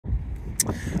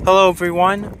Hello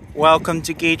everyone, welcome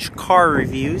to Gage Car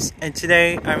Reviews, and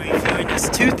today I'm reviewing this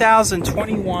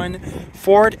 2021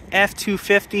 Ford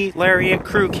F-250 Lariat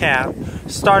Crew Cab.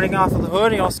 Starting off with the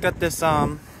hood, you also got this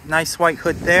nice white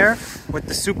hood there with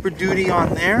the Super Duty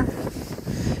on there.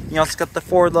 You also got the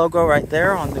Ford logo right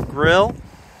there on the grille,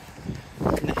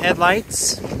 and the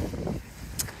headlights,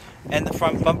 and the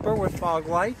front bumper with fog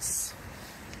lights.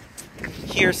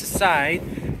 Here's the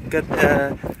side, got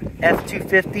the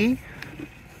F-250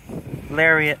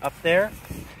 Lariat up there.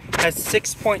 Has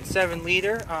 6.7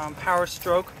 liter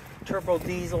Powerstroke turbo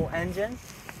diesel engine.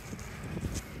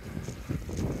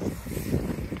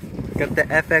 Got the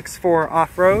FX4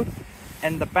 off-road,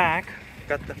 and the back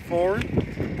got the Ford,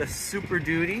 the Super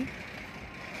Duty,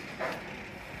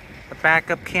 the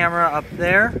backup camera up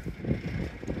there,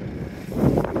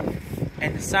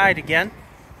 and the side again.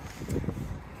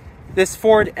 This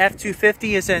Ford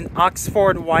F-250 is an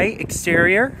Oxford white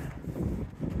exterior.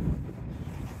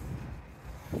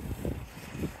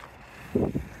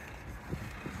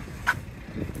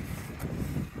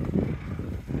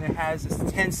 It has a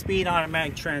 10-speed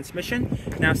automatic transmission.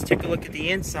 Now let's take a look at the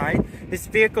inside. This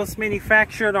vehicle is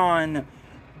manufactured on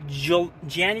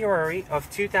January of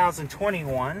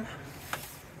 2021.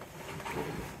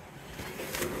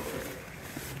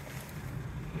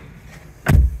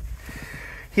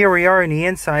 Here we are in the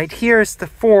inside. Here's the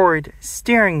Ford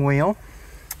steering wheel.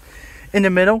 In the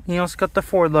middle, you also got the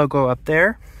Ford logo up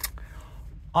there.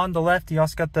 On the left, you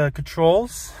also got the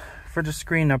controls for the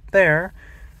screen up there,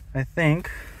 I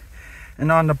think. And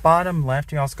on the bottom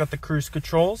left, you also got the cruise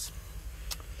controls.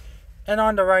 And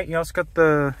on the right, you also got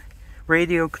the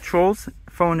radio controls,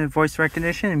 phone and voice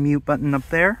recognition, and mute button up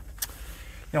there.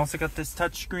 You also got this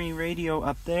touchscreen radio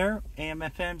up there, AM,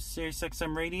 FM, Sirius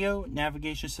XM radio,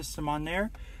 navigation system on there,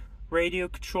 radio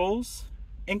controls,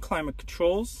 and climate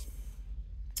controls.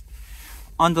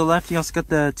 On the left, you also got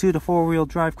the 2 to 4 wheel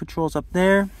drive controls up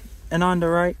there. And on the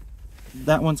right,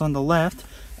 that one's on the left.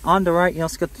 On the right, you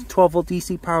also got the 12 volt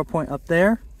DC power point up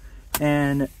there,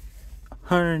 and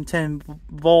 110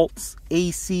 volts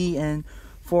AC and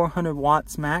 400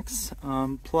 watts max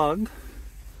plug.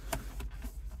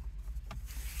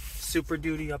 Super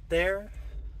Duty up there.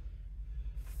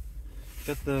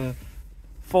 Got the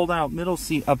fold out middle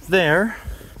seat up there.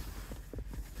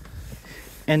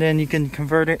 And then you can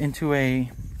convert it into a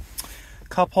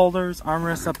cup holders,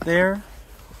 armrest up there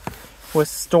with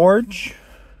storage.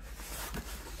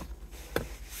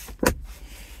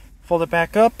 Fold it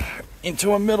back up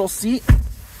into a middle seat.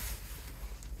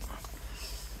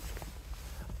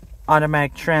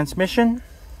 Automatic transmission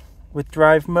with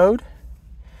drive mode.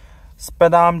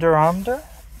 Speedometer.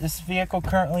 This vehicle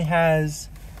currently has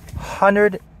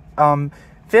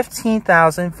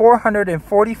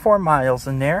 15,444 miles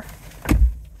in there.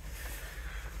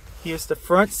 Here's the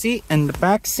front seat and the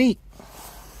back seat.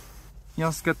 You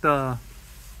also got the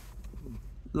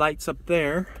lights up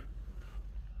there,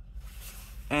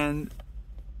 and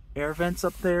air vents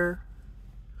up there,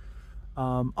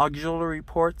 auxiliary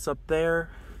ports up there,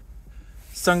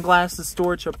 sunglasses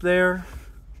storage up there,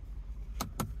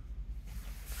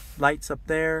 lights up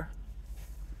there,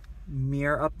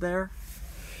 mirror up there.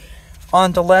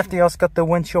 On the left, you also got the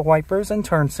windshield wipers and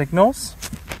turn signals,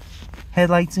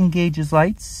 headlights and gauges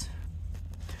lights,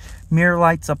 mirror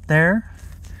lights up there,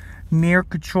 mirror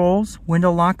controls,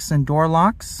 window locks and door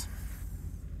locks.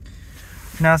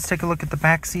 Now let's take a look at the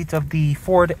back seat of the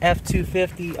Ford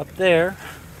F-250 up there.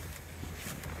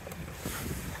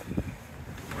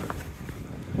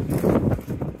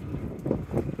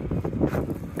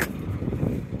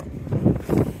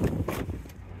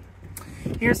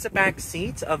 Here's the back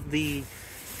seat of the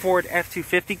Ford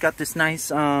F-250. Got this nice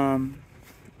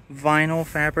vinyl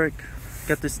fabric.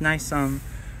 Got this nice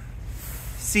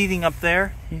seating up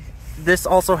there. This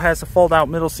also has a fold out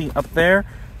middle seat up there.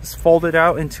 It's folded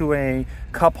out into a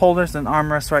cup holders and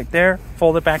armrest right there.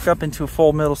 Fold it back up into a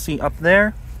full middle seat up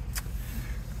there.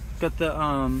 Got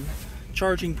the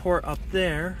charging port up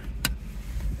there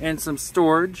and some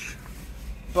storage.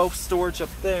 Both storage up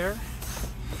there.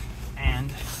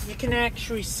 And you can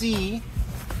actually see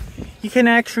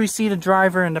the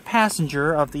driver and the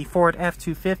passenger of the Ford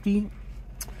F-250.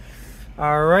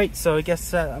 Alright, so I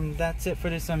guess that's it for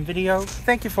this video.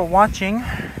 Thank you for watching,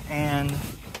 and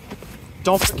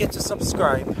don't forget to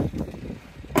subscribe.